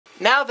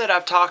Now that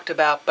I've talked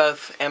about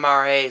both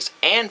MRAs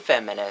and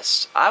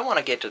feminists, I want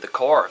to get to the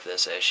core of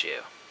this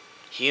issue: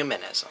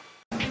 humanism.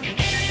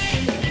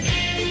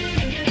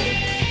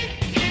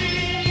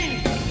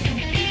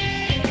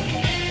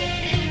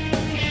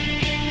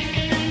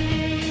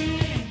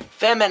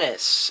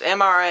 Feminists,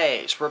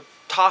 MRAs, we're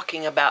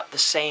talking about the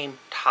same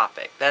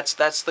topic.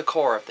 That's the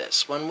core of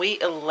this. When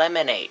we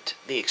eliminate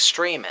the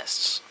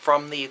extremists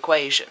from the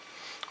equation,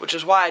 which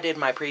is why I did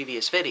my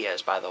previous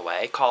videos, by the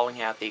way,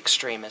 calling out the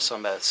extremists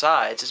on both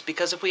sides, is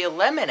because if we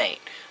eliminate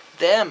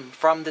them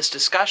from this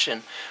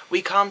discussion,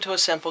 we come to a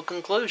simple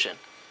conclusion.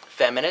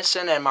 Feminists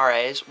and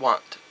MRAs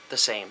want the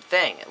same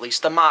thing, at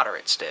least the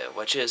moderates do,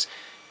 which is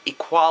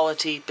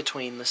equality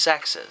between the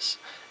sexes.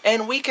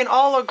 And we can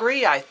all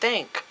agree, I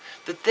think,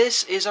 that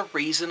this is a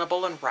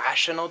reasonable and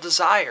rational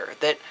desire,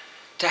 that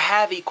to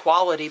have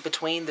equality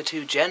between the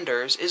two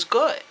genders is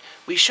good.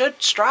 We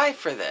should strive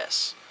for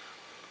this.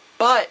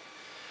 But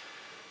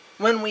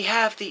when we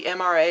have the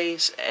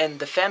MRAs and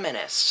the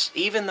feminists,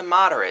 even the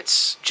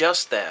moderates,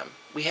 just them,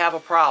 we have a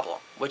problem,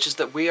 which is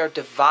that we are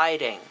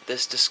dividing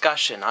this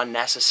discussion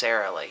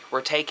unnecessarily.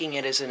 We're taking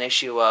it as an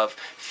issue of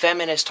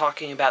feminists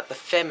talking about the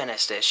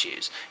feminist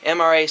issues,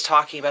 MRAs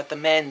talking about the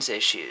men's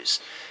issues.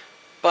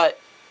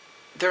 But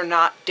they're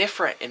not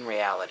different in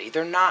reality.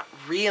 They're not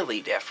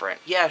really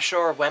different. Yeah,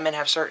 sure, women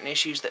have certain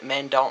issues that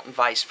men don't and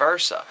vice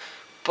versa.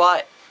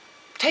 But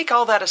take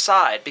all that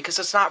aside, because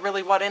it's not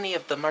really what any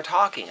of them are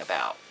talking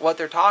about. What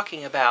they're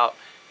talking about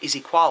is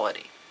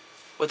equality.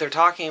 What they're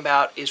talking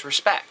about is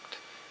respect.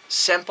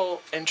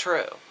 Simple and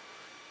true.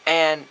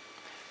 And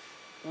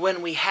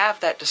when we have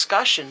that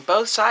discussion,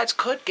 both sides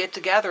could get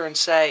together and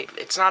say,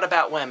 it's not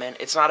about women,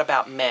 it's not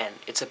about men,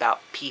 it's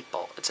about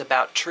people. It's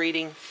about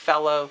treating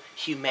fellow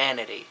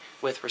humanity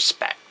with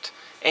respect.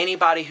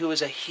 Anybody who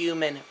is a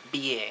human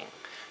being,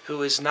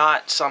 who is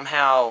not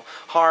somehow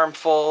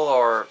harmful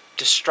or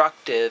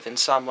destructive in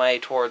some way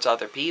towards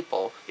other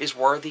people, is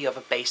worthy of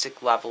a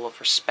basic level of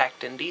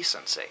respect and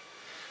decency.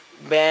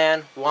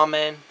 Man,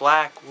 woman,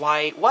 black,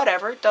 white,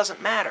 whatever, it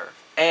doesn't matter.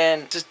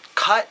 And to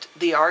cut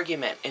the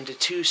argument into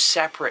two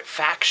separate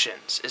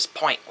factions is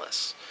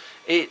pointless.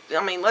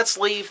 Let's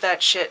leave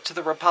that shit to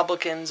the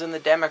Republicans and the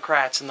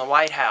Democrats in the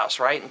White House,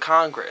 right, and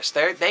Congress.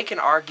 They can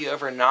argue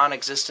over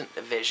non-existent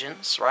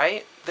divisions,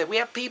 right? That we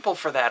have people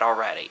for that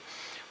already.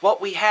 What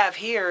we have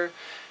here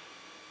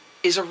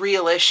is a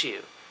real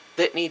issue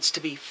that needs to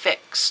be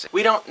fixed.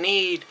 We don't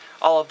need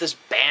all of this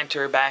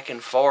banter back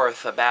and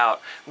forth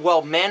about,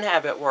 well, men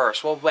have it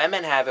worse, well,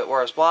 women have it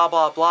worse, blah,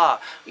 blah, blah.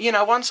 You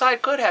know, one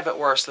side could have it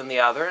worse than the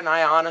other, and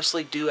I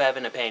honestly do have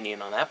an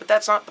opinion on that, but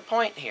that's not the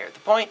point here. The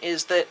point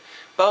is that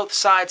both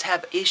sides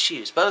have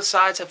issues, both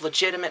sides have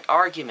legitimate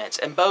arguments,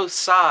 and both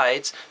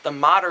sides, the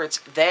moderates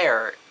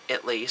there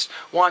at least,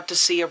 want to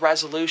see a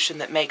resolution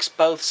that makes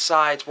both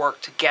sides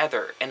work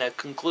together in a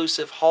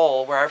conclusive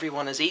whole where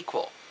everyone is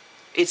equal.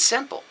 It's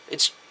simple.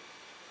 It's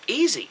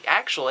easy,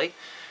 actually.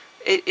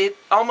 It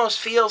almost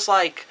feels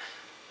like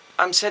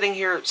I'm sitting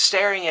here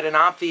staring at an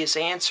obvious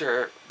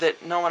answer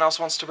that no one else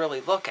wants to really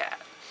look at.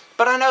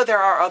 But I know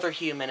there are other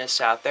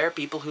humanists out there,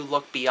 people who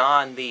look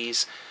beyond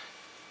these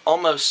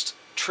almost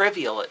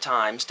trivial at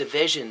times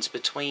divisions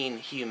between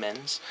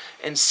humans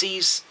and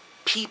sees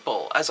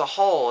people as a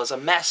whole, as a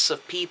mess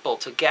of people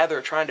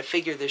together trying to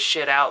figure this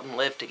shit out and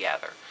live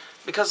together.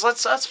 Because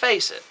let's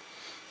face it,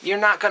 you're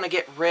not going to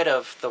get rid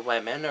of the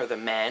women or the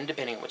men,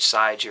 depending on which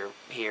side you're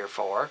here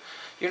for.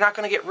 You're not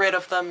going to get rid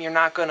of them. You're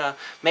not going to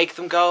make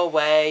them go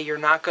away. You're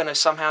not going to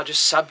somehow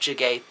just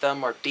subjugate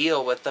them or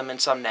deal with them in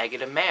some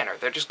negative manner.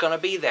 They're just going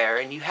to be there,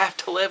 and you have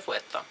to live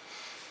with them,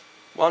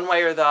 one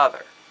way or the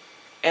other.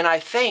 And I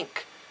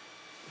think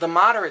the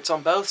moderates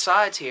on both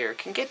sides here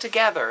can get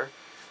together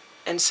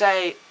and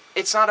say,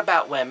 it's not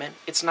about women,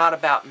 it's not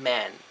about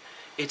men,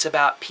 it's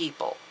about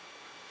people,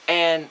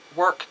 and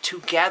work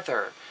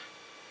together.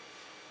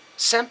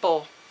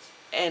 Simple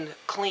and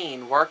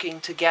clean, working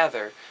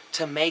together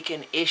to make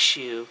an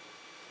issue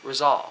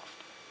resolved.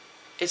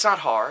 It's not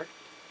hard,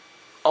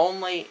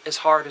 only as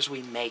hard as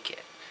we make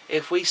it.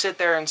 If we sit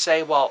there and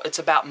say, well, it's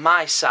about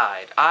my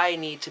side, I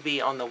need to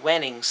be on the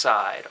winning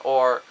side,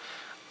 or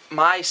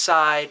my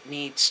side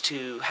needs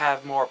to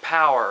have more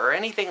power, or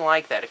anything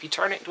like that, if you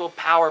turn it into a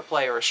power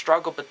play or a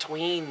struggle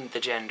between the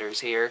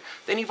genders here,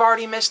 then you've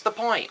already missed the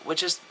point,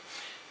 which is,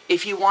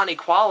 if you want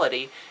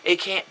equality, it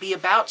can't be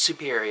about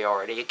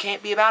superiority. It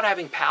can't be about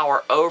having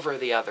power over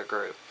the other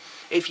group.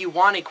 If you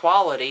want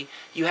equality,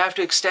 you have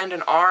to extend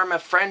an arm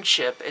of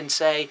friendship and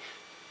say,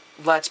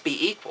 let's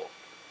be equal.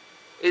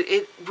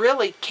 It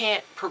really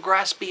can't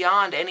progress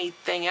beyond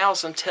anything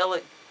else until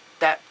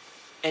that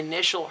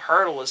initial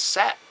hurdle is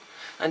set.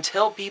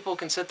 Until people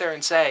can sit there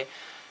and say,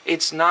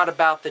 it's not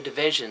about the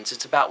divisions,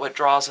 it's about what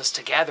draws us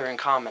together in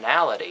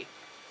commonality,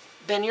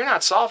 then you're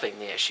not solving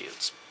the issue.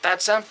 It's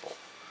that simple.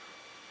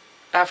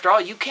 After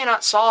all, you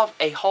cannot solve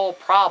a whole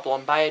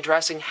problem by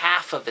addressing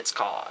half of its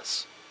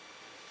cause.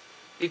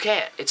 You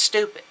can't. It's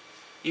stupid.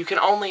 You can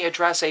only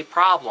address a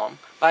problem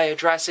by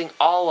addressing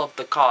all of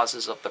the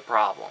causes of the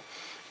problem.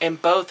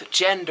 And both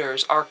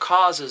genders are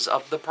causes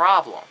of the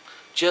problem.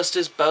 just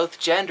as both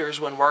genders,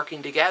 when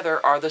working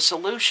together, are the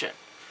solution.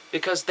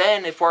 Because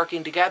then, if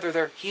working together,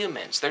 they're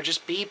humans. They're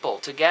just people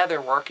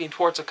together working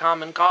towards a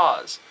common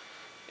cause.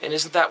 And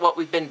isn't that what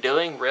we've been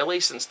doing, really,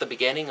 since the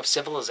beginning of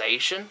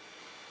civilization?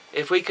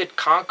 If we could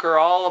conquer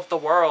all of the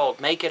world,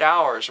 make it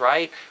ours,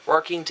 right?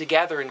 Working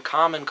together in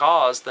common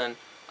cause, then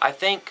I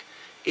think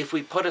if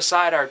we put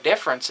aside our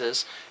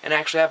differences and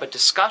actually have a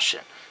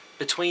discussion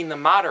between the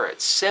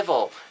moderates,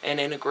 civil and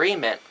in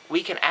agreement,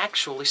 we can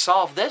actually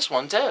solve this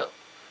one too.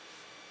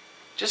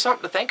 Just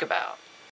something to think about.